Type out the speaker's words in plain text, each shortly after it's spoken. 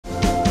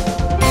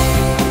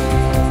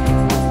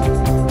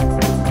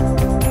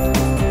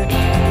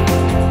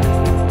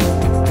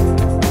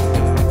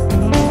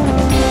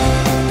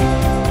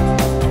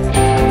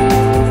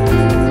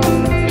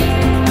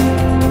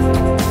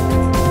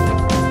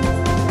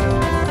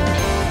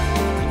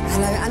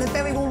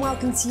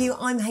morning to you.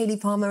 I'm Hayley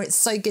Palmer. It's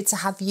so good to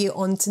have you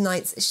on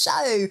tonight's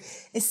show,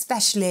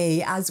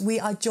 especially as we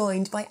are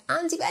joined by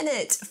Andy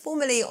Bennett,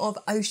 formerly of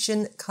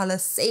Ocean Colour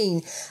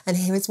Scene. And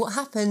here is what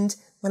happened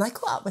when I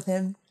caught up with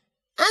him.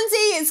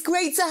 Andy, it's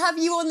great to have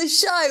you on the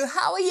show.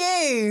 How are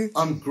you?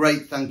 I'm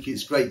great, thank you.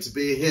 It's great to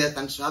be here.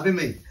 Thanks for having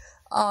me.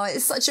 Oh,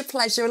 it's such a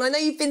pleasure. And I know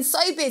you've been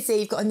so busy.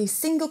 You've got a new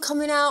single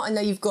coming out. I know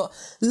you've got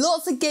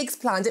lots of gigs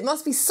planned. It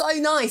must be so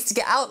nice to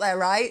get out there,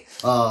 right?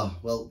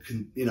 Well,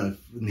 you know,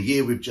 in the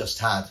year we've just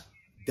had,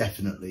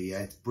 definitely, yeah,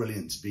 it's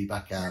brilliant to be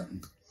back out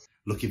and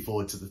looking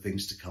forward to the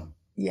things to come.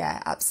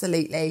 Yeah,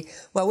 absolutely.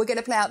 Well, we're going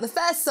to play out the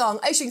first song,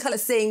 Ocean Colour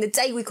Scene, The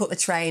Day We Caught the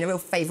Train, a real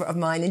favourite of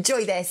mine.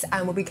 Enjoy this,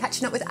 and we'll be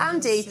catching up with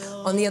Andy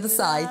on the other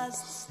side.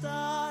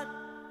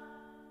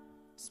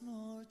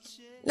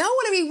 Now I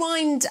want to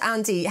rewind,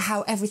 Andy,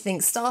 how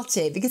everything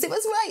started, because it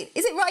was right.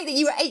 Is it right that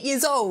you were 8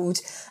 years old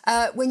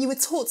when you were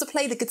taught to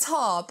play the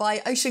guitar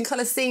by Ocean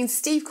Colour Scene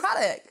Steve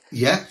Craddock?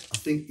 Yeah, I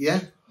think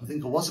I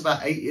was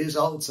about 8 years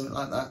old, something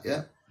like that,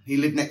 yeah. He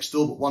lived next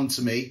door but one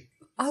to me.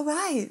 Oh,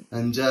 right.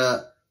 And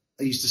I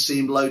used to see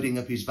him loading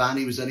up his van.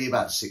 He was only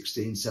about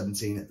 16,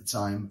 17 at the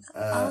time,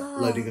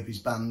 loading up his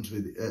van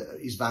with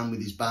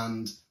his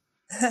band.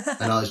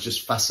 And I was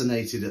just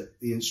fascinated at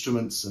the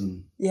instruments,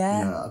 and you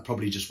know, I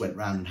probably just went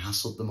round and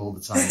hassled them all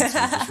the time. So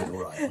I just went,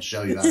 all right, I'll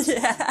show you how to.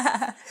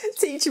 Yeah,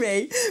 teach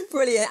me.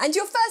 Brilliant. And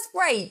your first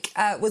break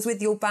was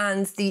with your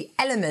band, The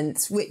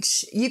Elements,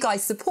 which you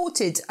guys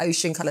supported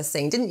Ocean Colour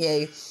Scene, didn't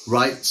you?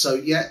 Right. So,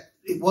 yeah,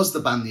 it was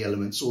the band The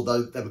Elements,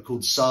 although they were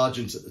called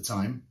Sergeant at the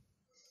time.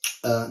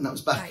 And that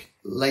was back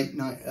early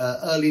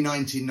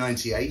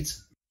 1998.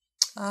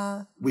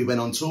 We went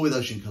on tour with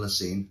Ocean Colour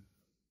Scene.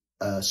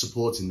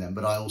 Supporting them,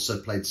 but I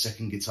also played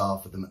second guitar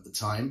for them at the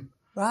time.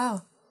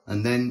 Wow.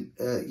 And then,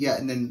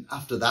 and then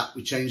after that,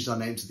 we changed our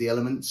name to The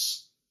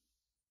Elements,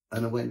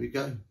 and away we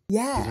go.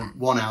 Yeah. Did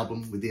one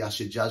album with the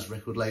Acid Jazz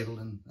record label,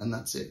 and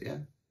that's it, yeah.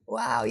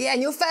 Wow, yeah,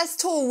 and your first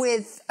tour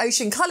with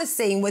Ocean Colour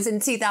Scene was in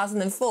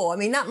 2004. I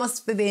mean, that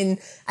must have been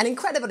an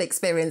incredible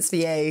experience for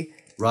you.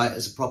 Right,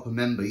 as a proper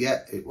member,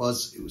 yeah, it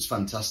was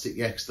fantastic,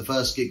 yeah, because the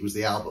first gig was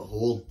the Albert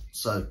Hall,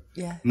 so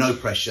no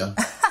pressure.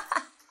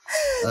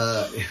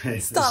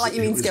 Start like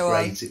you mean to go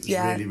on. It was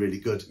really, really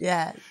good.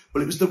 Yeah.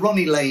 Well, it was the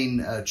Ronnie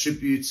Lane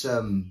tribute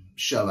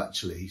show,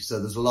 actually. So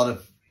there's a lot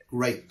of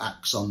great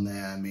acts on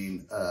there. I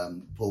mean,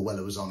 Paul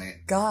Weller was on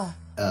it. God.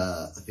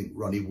 I think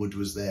Ronnie Wood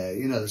was there.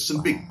 You know, there's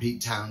some big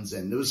Pete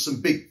Townsend. There was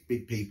some big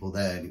people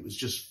there, and it was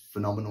just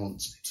phenomenal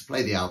to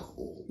play the Albert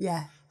Hall.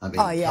 Yeah. I mean,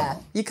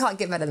 you can't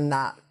get better than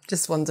that.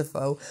 Just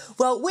wonderful.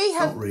 Well, we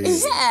have... Not really.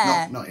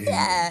 Not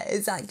yeah,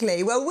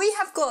 exactly. Well, we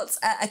have got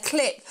a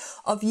clip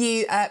of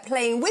you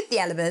playing with The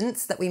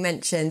Elements that we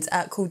mentioned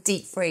called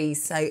Deep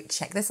Freeze. So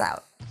check this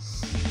out.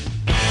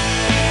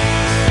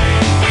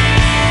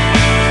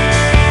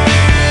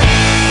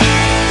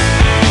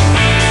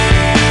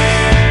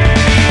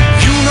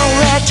 You know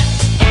that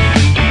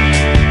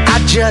I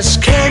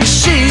just can't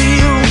see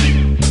you.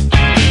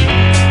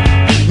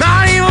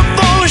 Not even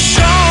for a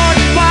short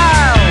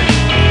while.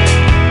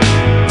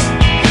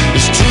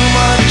 It's too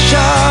much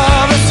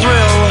of a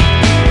thrill.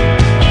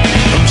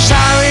 I'm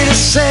sorry to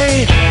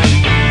say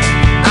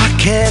I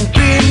can't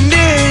be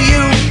near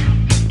you.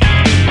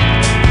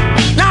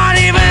 Not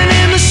even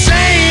in the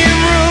same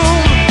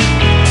room.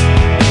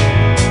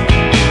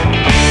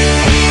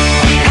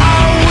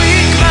 How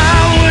weak my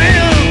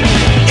will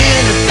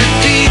in the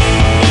deep,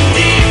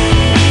 deep,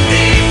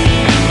 deep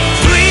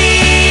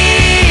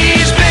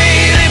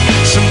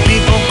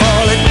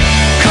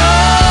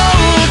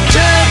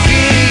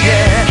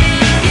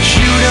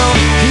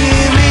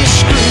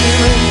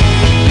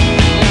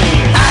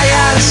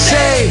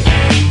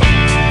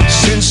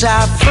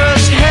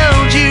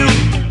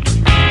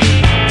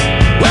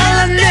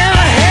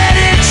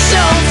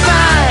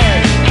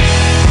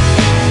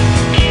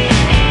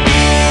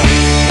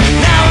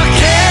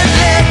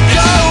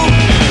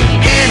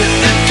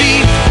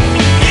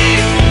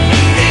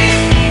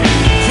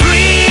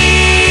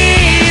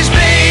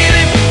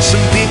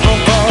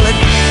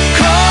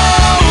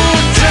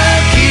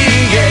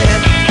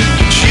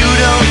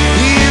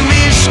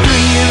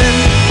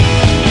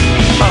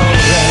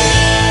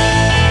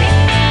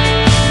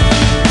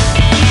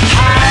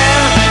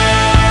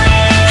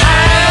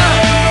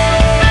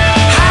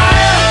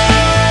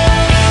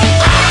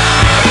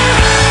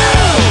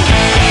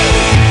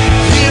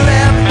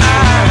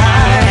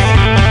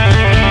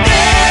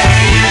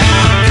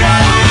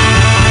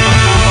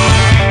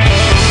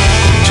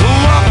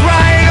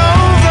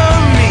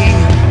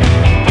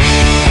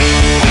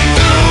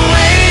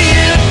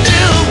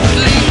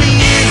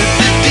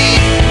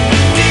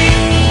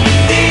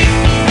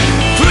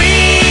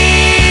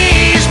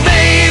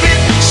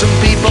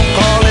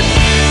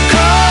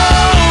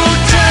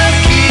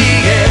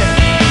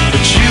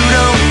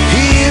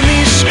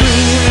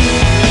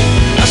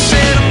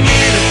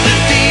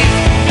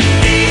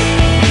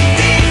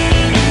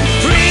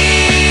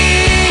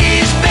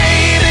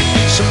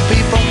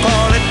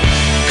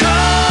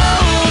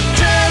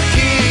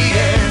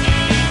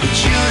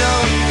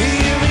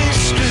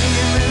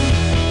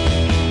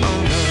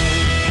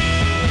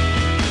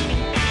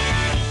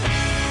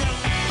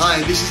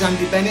This is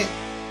Andy Bennett.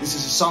 This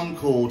is a song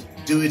called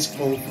Do It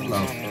All for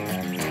Love.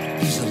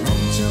 He's a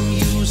long-term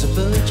user,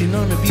 virgin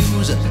or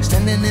abuser,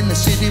 standing in the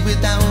city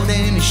without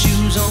any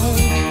shoes on.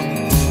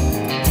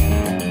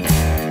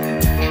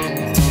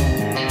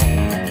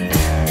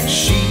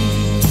 She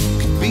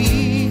could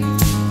be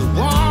the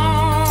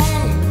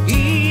one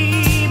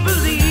he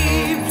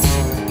believed.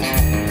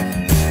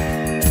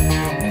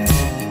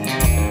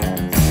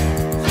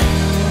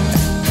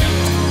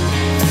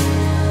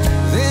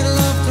 They'd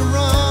love to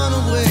run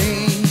away,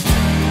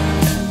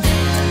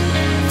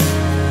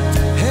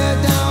 head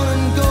down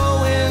and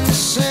go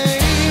insane,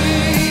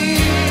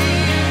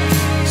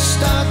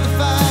 start the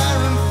fire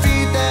and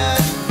feed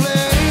that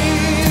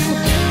flame.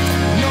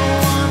 No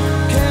one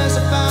cares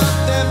about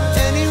them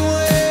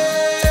anyway.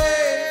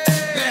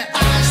 Their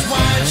eyes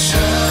wide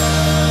shut,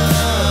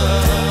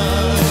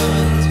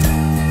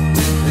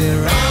 with their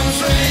arms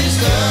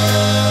raised up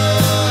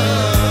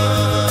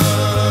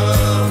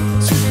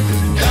to the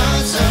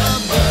gods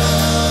above.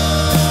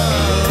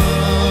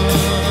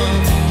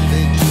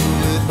 They do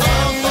it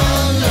all for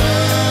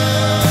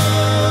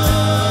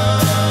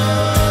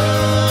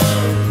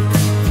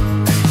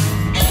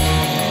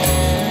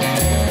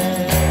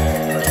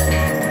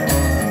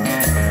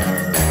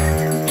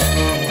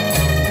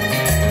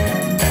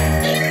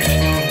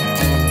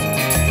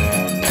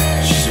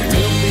She's a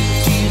real big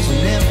tease and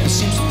never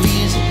seems to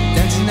please her,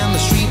 dancing down the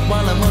street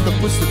while her mother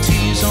puts the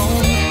tears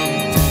on.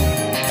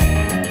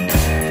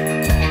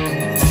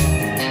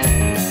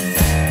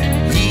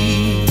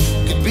 He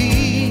could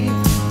be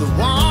the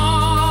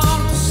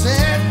one to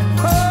set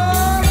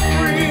her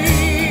free.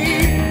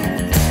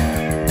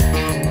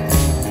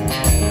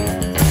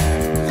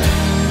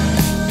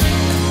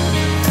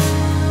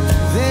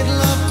 They'd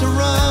love to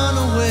run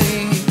away,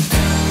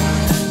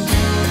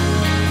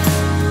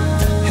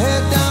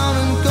 head down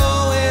and go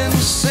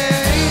insane,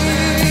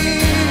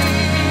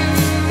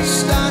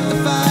 start the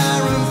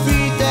fire and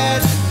feed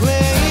that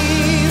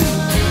flame.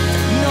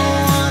 No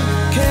one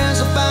cares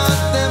about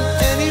them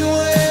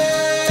anyway.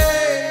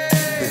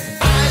 With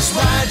eyes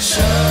wide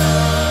shut,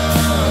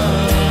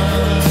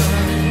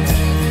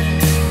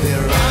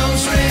 their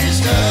arms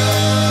raised up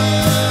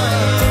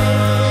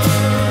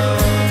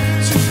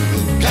to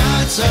the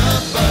gods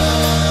above.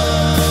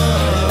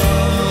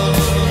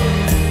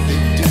 They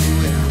do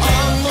it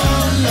all for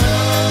love.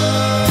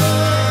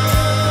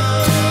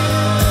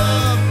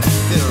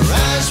 Their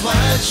eyes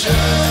wide shut,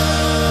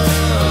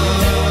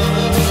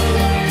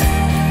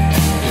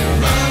 their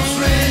arms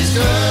raised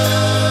up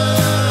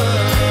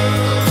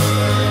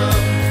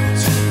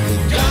to the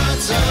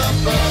gods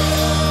above.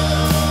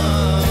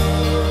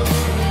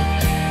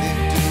 They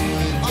do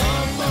it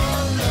all for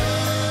love.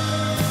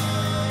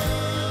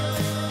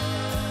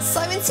 So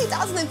in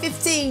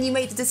 2015, you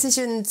made the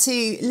decision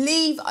to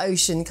leave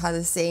Ocean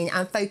Colour Scene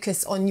and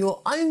focus on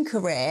your own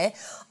career.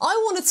 I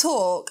want to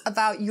talk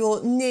about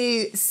your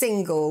new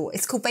single.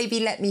 It's called Baby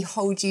Let Me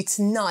Hold You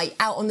Tonight,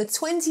 out on the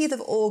 20th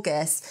of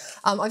August.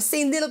 I've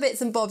seen little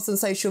bits and bobs on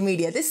social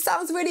media. This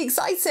sounds really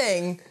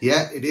exciting.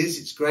 Yeah, it is.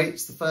 It's great.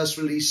 It's the first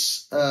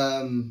release,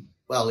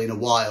 well, in a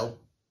while,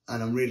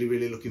 and I'm really,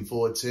 really looking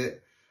forward to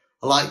it.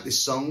 I like this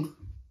song.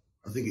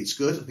 I think it's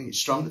good. I think it's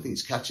strong. I think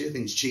it's catchy. I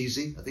think it's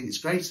cheesy. I think it's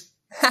great.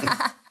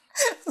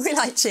 We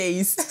like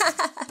cheese.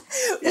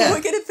 Yeah. Well,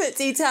 we're going to put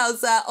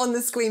details on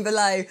the screen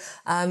below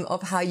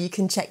of how you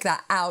can check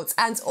that out.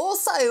 And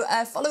also,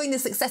 following the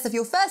success of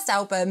your first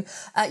album,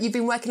 you've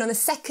been working on a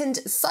second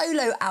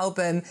solo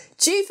album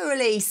due for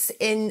release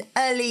in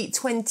early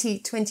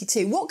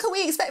 2022. What can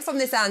we expect from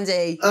this,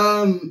 Andy?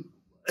 A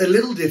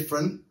little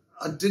different.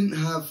 I didn't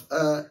have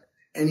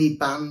any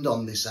band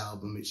on this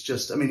album. It's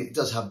just, I mean, it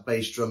does have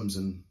bass drums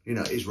and, you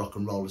know, it is rock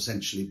and roll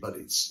essentially, but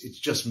it's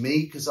just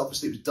me, because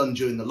obviously it was done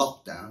during the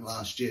lockdown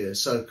last year,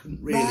 so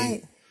couldn't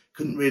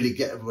really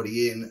get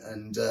everybody in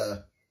and,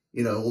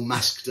 you know, all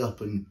masked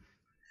up and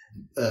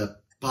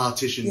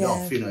partitioned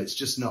off, you know, it's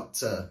just not,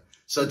 so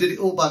I did it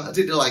all by, I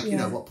did it like, you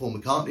know, what Paul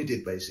McCartney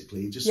did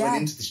basically. He just went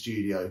into the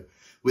studio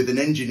with an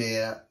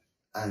engineer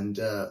and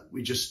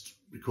we just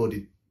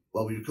recorded,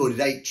 well, we recorded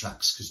 8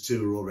 tracks because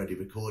 2 were already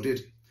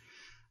recorded.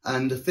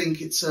 And I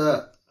think it's,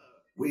 I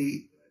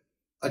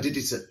did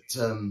it at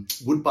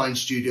Woodbine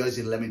Studios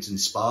in Leamington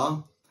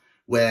Spa,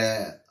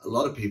 where a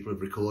lot of people have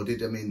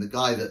recorded. I mean, the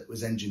guy that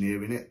was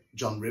engineering it,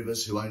 John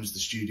Rivers, who owns the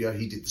studio,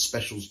 he did the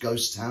Specials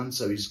Ghost Town.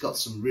 So he's got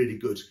some really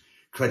good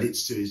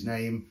credits to his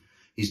name.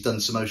 He's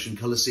done some Ocean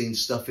Colour Scene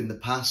stuff in the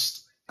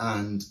past.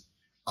 And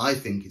I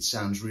think it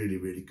sounds really,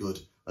 really good.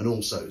 And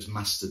also it was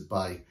mastered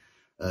by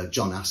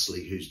John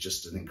Astley, who's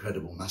just an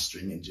incredible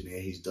mastering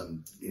engineer. He's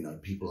done, you know,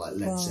 people like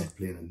Led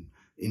Zeppelin and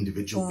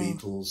individual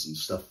Beatles and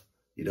stuff.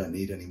 You don't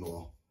need any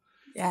more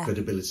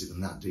credibility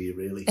than that, do you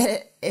really?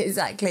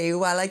 Exactly.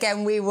 Well,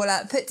 again, we will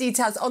put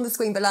details on the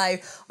screen below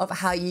of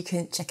how you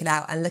can check it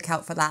out and look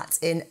out for that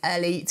in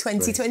early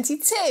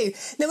 2022.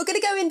 Great. Now, we're going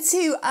to go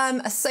into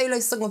a solo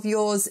song of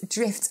yours,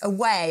 Drift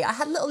Away. I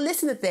had a little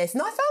listen of this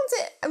and I found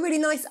it a really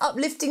nice,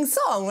 uplifting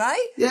song,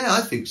 right? Yeah, I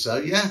think so,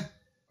 yeah.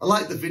 I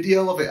like the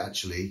video of it,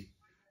 actually.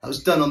 That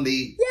was done on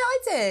the... Yeah, I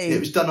do. It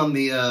was done on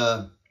the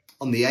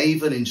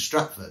Avon in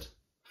Stratford.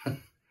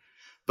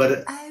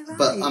 But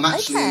I'm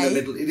actually in the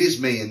middle. It is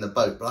me in the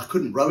boat, but I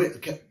couldn't row it. I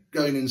kept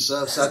going in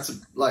surf, so I had to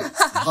like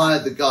hire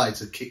the guy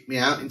to kick me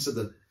out into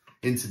the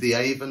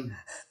Avon.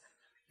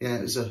 Yeah,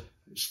 it was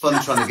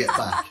fun trying to get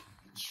back.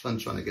 It's fun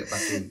trying to get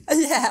back in.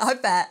 Yeah, I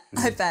bet.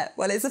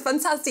 Well, it's a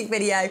fantastic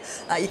video.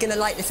 You're going to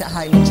like this at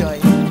home. Enjoy.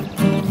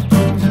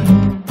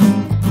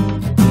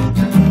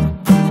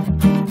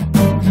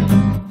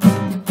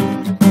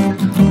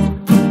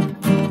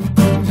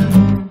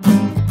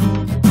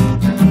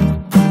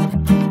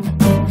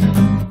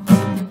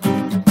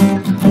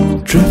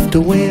 Drift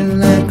away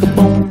like a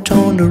boat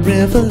on the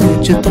river.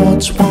 Let your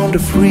thoughts wander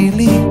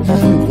freely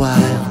and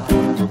wild.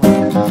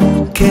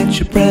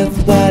 Catch your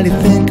breath while you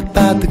think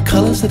about the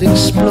colors that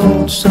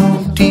explode so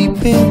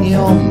deep in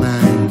your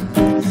mind.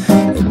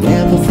 And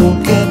never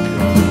forget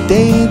the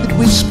day that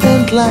we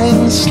spent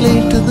lying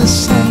slave to the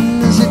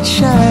sun as it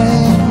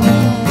shines.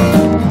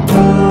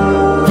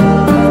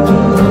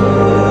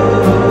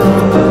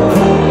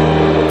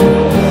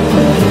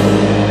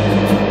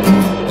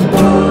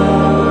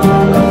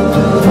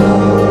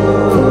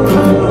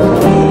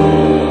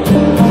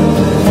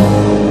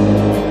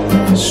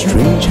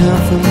 Strange how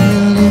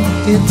familiar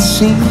it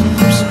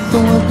seems,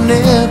 though I've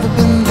never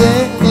been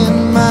there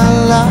in my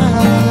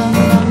life.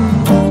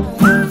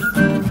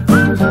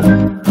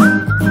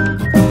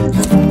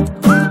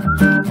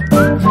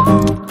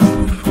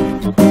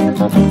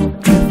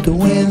 Drift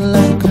away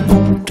like a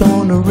boat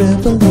on a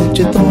river. Let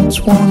your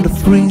thoughts wander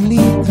freely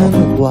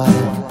and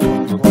wild.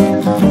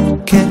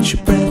 Catch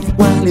your breath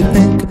while you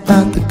think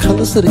about the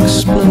colors that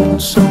explode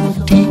so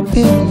deep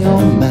in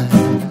your mind.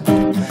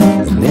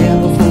 And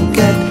never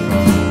forget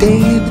day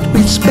that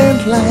we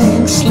spent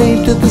lying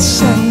slave to the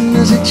sun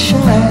as it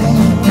shined.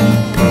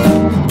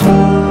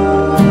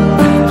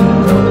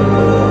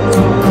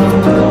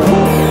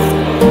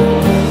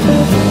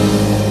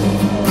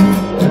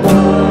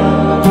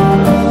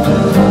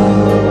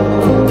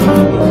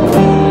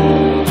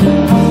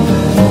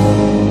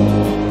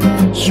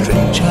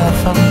 Strange how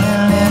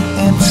familiar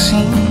it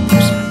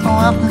seems, though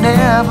I've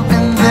never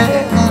been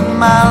there in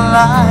my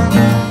life.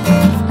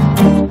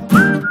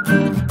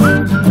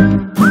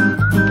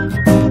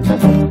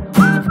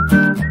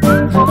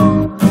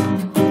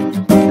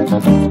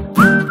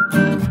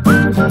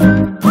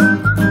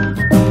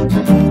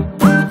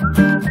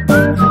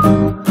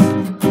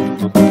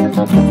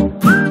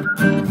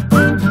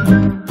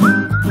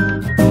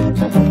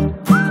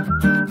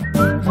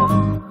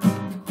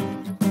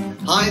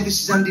 Hi,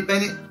 this is Andy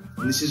Bennett,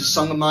 and this is a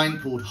song of mine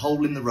called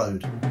Hole in the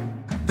Road.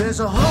 There's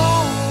a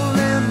hole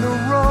in the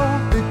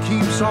road that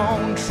keeps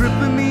on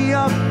tripping me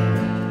up.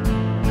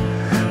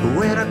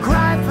 When I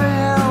cry for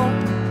help,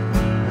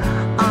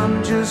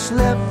 I'm just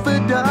left for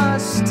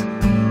dust.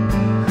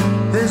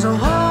 There's a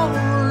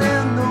hole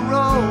in the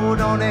road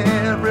on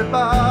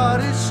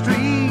everybody's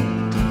street.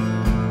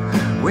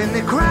 When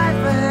they cry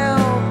for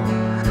help,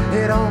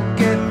 they don't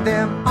get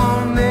them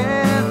on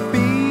their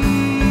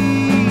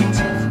feet.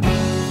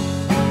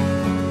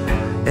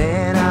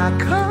 And I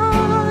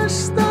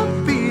curse the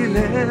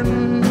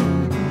feeling.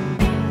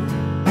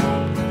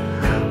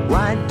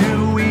 Why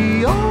do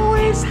we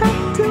always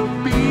have to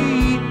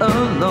be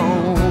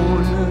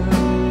alone,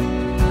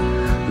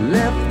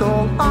 left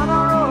all on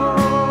our own?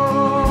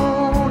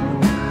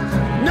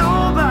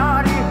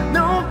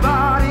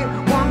 Nobody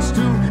wants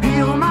to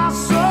heal my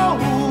soul.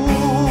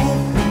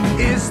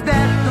 Is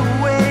that the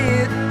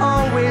way it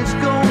always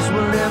goes?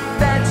 Well, if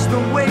that's the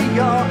way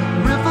your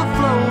river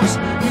flows,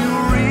 you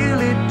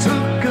really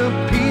took a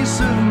piece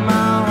of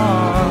my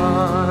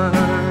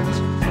heart.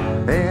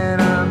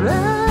 And I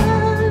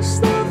bless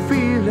the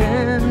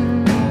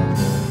feeling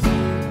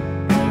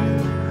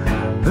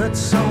that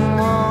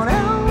someone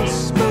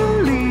else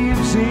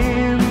believes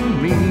in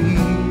me.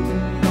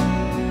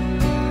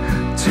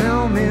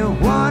 Tell me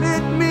what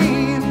it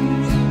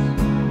means.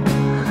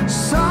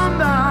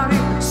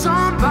 Somebody's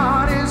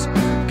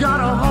got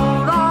a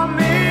hold on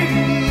me.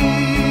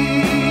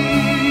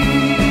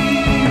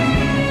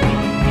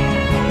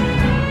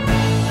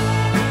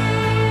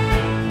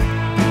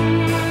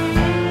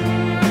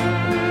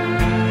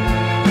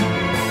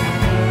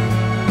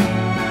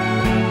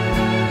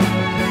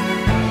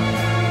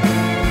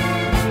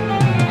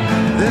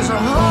 There's a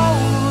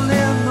hole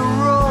in the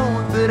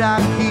road that I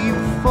keep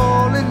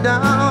falling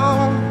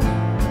down.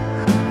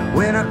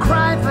 When I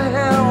cry for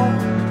help,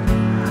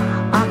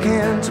 I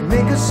can't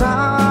make a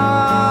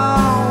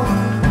sound.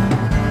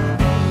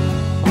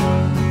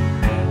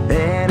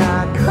 And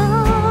I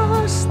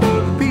curse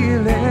the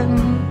feeling.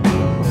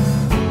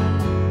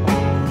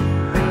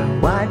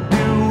 Why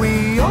do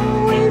we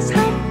always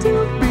have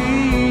to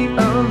be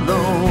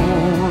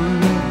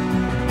alone,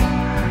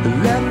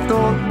 left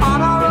all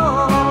on our own?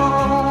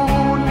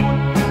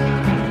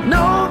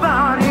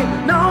 Nobody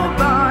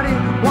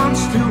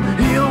wants to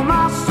heal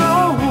my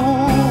soul.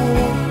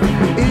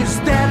 Is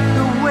that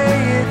the way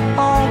it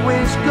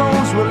always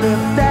goes? Well,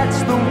 if that's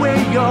the way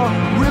your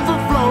river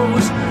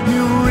flows,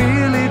 you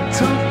really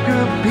took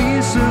a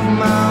piece of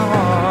my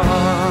heart.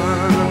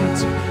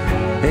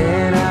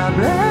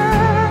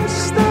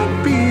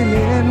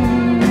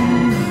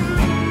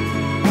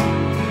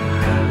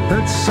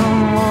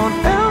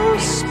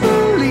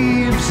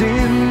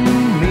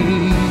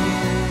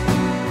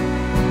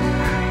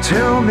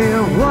 tell me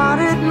what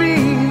it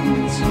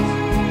means.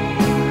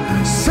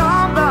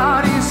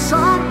 Somebody's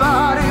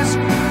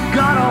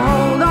got a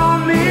hold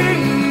on me.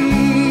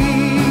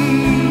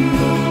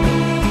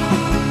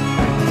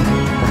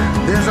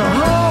 There's a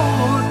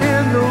hole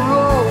in the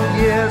road,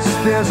 yes,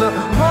 there's a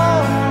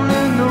hole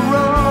in the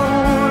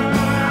road,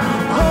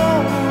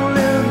 hole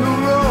in the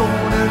road,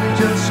 and it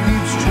just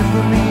keeps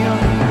tripping me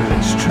up,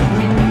 it's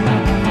tripping me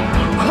up.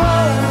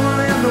 Hole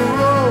in the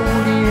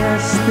road,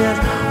 yes, there's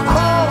a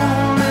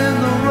hole in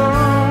the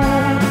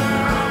road,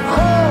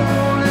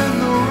 hole in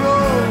the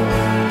road.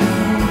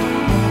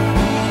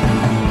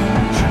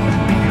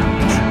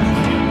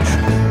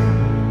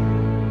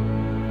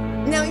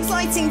 Now,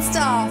 exciting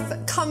stuff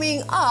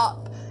coming up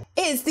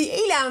is the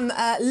Elam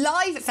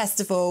Live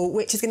Festival,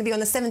 which is going to be on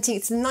the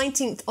 17th to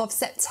 19th of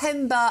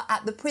September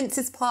at the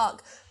Prince's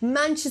Park,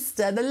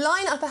 Manchester. The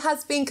lineup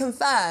has been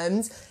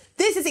confirmed.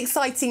 This is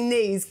exciting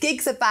news.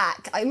 Gigs are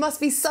back. It must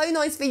be so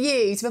nice for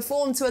you to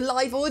perform to a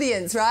live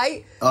audience,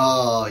 right?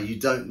 Oh, you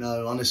don't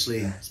know, honestly.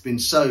 It's been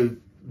so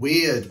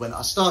weird. When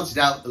I started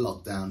out the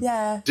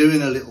lockdown,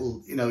 doing a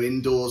little,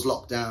 indoors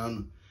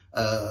lockdown,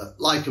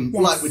 like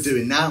we're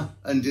doing now.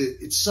 And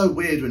it's so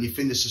weird when you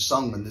finish a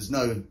song and there's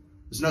no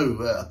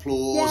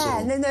applause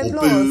or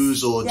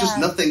boos or just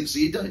nothing. So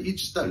you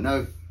just don't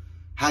know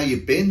how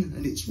you've been,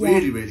 and it's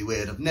really, really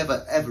weird. I've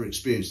never ever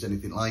experienced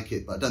anything like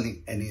it, but I don't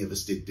think any of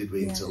us did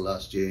we, until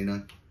last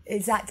year,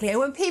 Exactly. And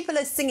when people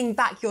are singing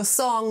back your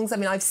songs, I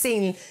mean, I've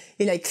seen,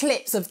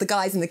 clips of the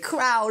guys in the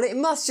crowd. It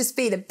must just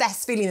be the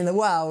best feeling in the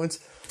world.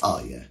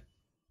 Oh, yeah.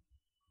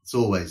 It's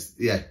always,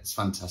 it's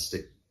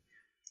fantastic.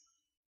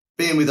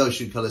 Being with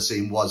Ocean Colour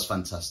Scene was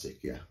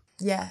fantastic,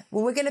 Yeah,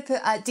 well, we're going to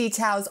put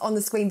details on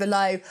the screen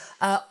below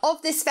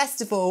of this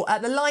festival.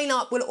 The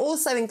lineup will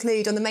also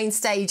include on the main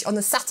stage on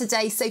the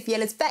Saturday, Sophie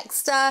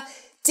Ellis-Bextor,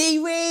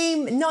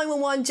 D-Ream,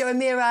 911, Joe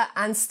Amira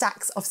and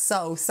Stacks of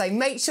Soul. So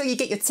make sure you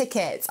get your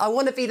tickets. I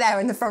want to be there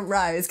in the front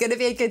row. It's going to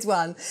be a good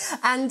one.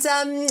 And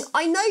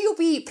I know you'll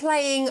be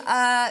playing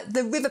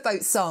the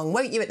Riverboat song,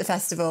 won't you, at the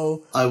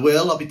festival? I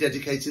will. I'll be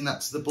dedicating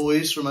that to the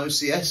boys from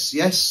OCS,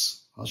 yes.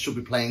 I should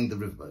be playing the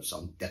Riverboat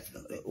song,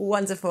 definitely.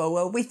 Wonderful.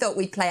 Well, we thought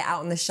we'd play it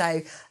out on the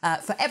show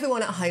for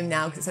everyone at home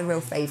now, because it's a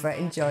real favourite.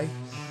 Enjoy.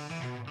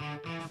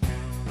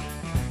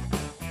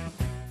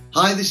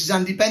 Hi, this is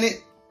Andy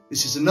Bennett.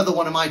 This is another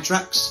one of my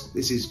tracks.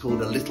 This is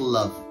called A Little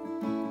Love.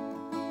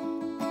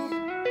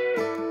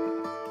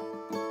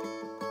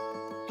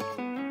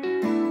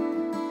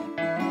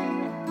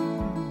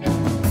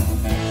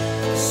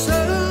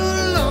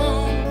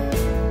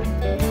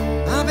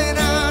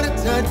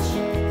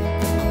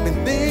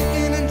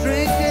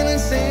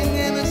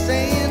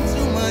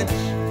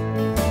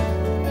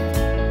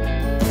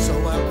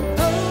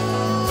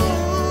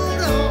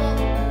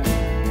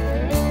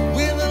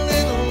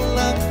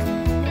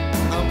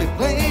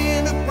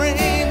 Playing a brain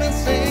and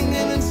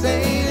singing and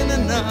saying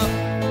enough.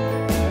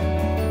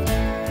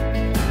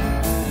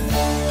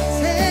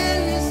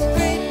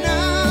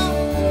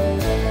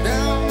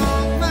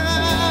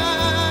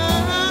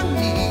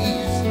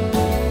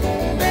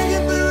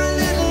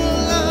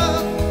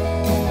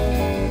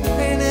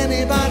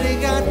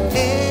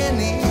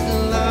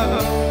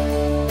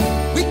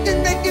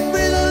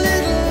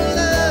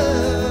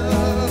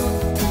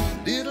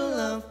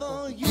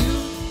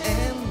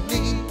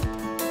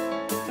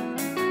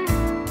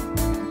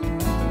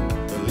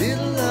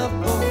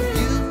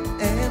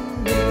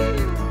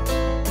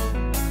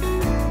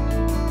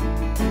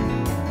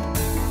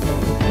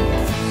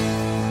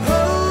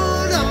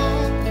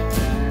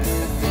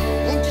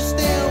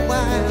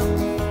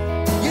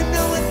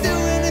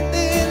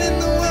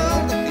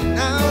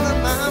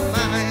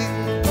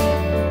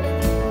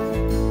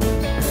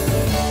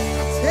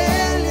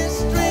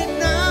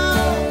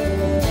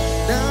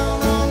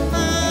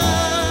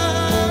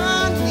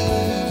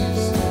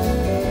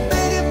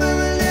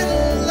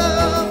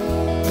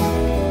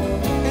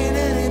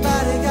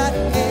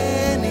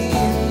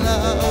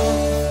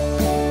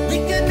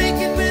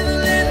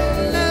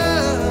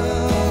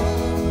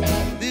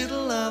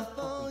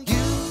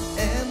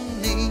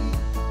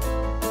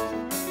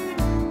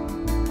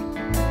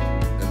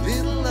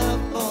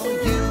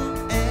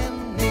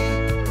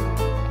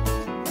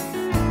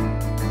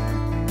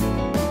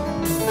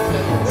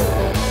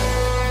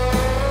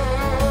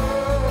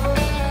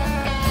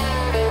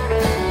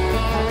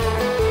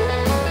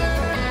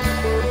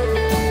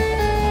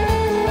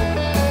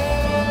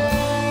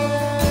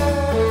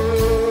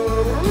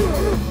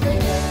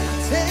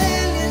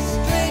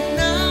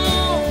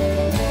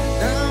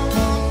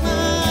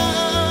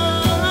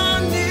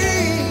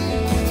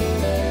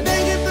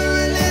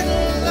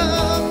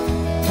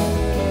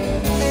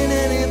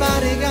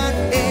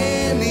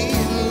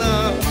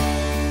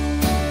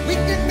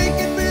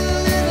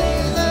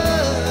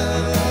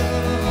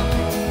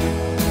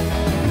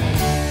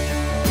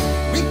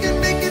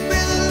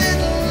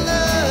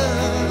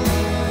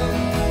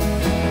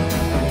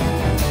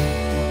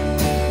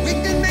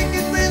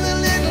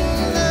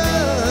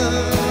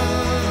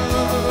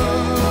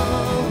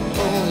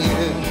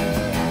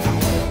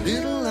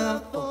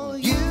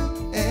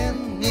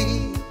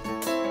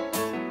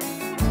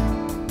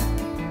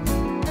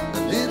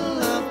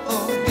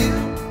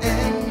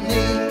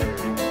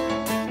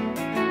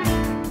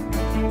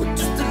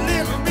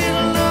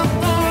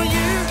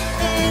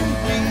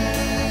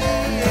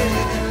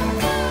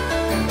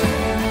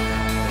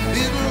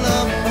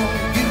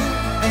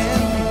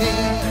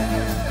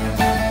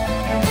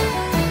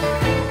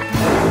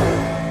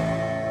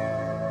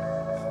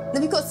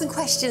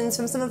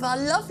 some of our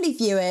lovely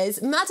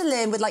viewers.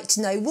 Madeline would like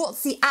to know,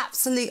 what's the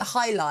absolute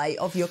highlight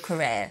of your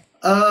career?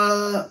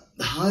 The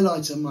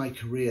highlight of my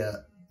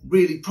career,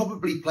 really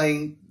probably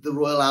playing the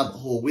Royal Albert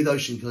Hall with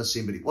Ocean Colour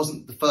Scene, but it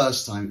wasn't the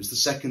first time, it was the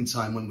second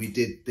time when we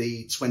did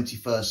the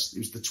 21st, it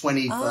was the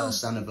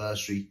 21st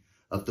anniversary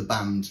of the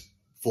band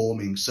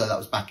forming. So that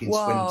was back in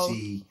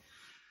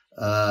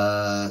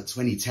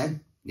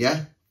 2010,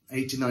 yeah,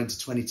 89 to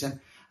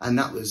 2010. And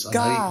that was, I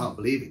know you can't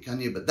believe it, can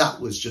you? But that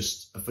was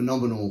just a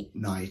phenomenal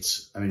night.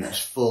 I mean, it was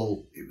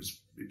full, it was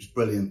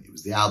brilliant. It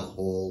was the Albert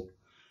Hall,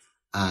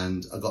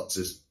 and I got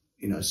to,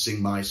 you know, sing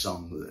my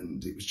song,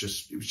 and it was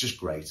just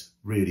great.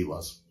 Really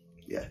was.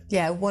 Yeah.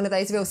 Yeah, one of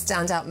those real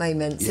standout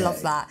moments. Yeah.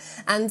 Love that.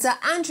 And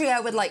Andrea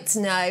would like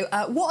to know,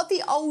 what are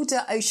the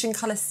older Ocean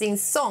Colour Scene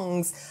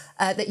songs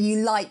that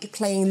you like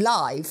playing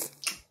live?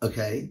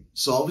 Okay,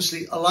 so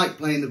obviously I like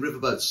playing the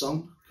Riverboat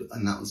song,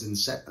 and that was in the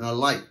set. And I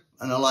like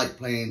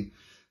playing,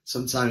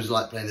 sometimes I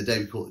like playing The Day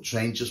We Caught the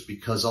Train, just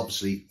because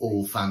obviously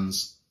all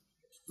fans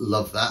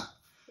love that.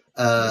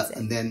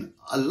 And then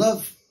I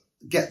love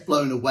Get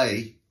Blown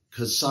Away,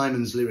 because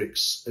Simon's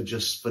lyrics are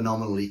just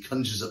phenomenal. He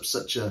conjures up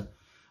such a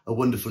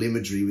wonderful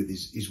imagery with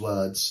his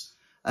words.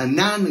 And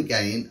now and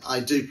again,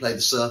 I do play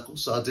The Circle,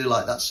 so I do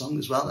like that song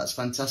as well. That's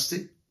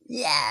fantastic.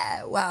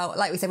 Yeah, well,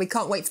 like we said, we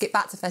can't wait to get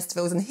back to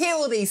festivals and hear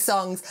all these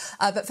songs.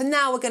 But for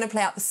now, we're going to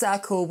play out The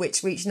Circle,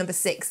 which reached number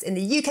 6 in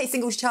the UK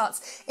singles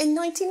charts in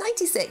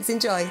 1996.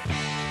 Enjoy.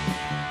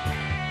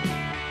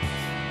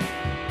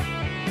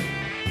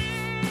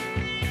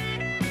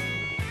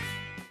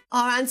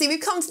 All right, Andy,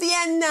 we've come to the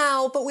end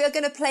now, but we are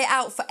going to play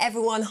out for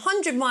everyone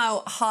 100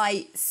 Mile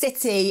High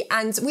City.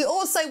 And we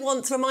also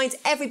want to remind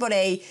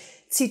everybody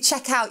to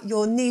check out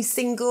your new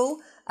single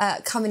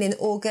coming in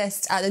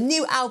August, the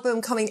new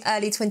album coming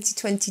early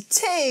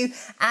 2022,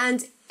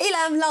 and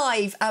Elam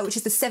Live, which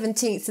is the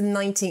 17th and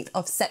 19th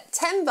of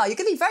September. You're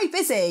going to be very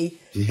busy.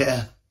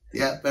 Yeah,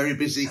 very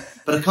busy.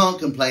 But I can't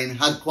complain.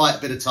 Had quite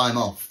a bit of time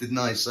off, didn't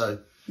I? So,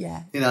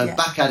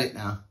 back at it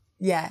now.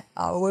 Yeah,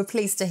 we're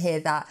pleased to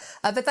hear that.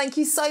 But thank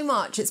you so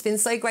much. It's been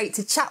so great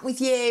to chat with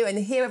you and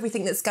hear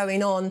everything that's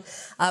going on.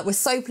 We're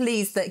so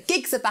pleased that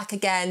gigs are back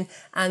again,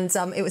 and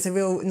it was a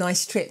real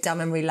nice trip down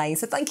memory lane.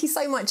 So thank you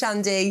so much,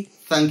 Andy.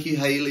 Thank you,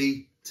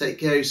 Hayley. Take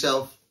care of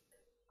yourself.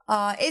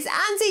 It's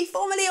Andy,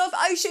 formerly of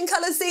Ocean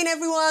Colour Scene,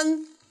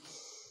 everyone.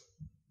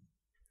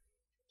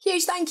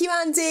 Huge thank you,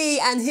 Andy.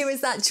 And here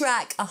is that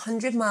track,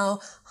 100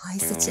 Mile High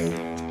City.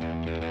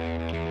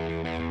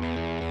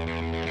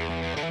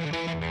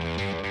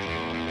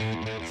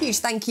 Huge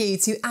thank you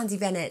to Andy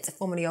Bennett,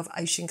 formerly of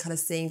Ocean Colour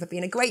Scene, for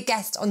being a great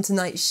guest on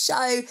tonight's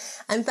show.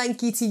 And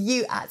thank you to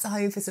you at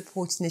home for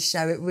supporting the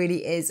show. It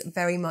really is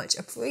very much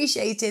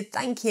appreciated.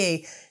 Thank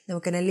you. Now we're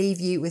going to leave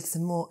you with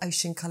some more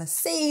Ocean Colour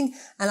Scene,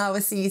 and I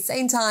will see you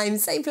same time,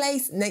 same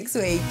place next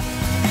week.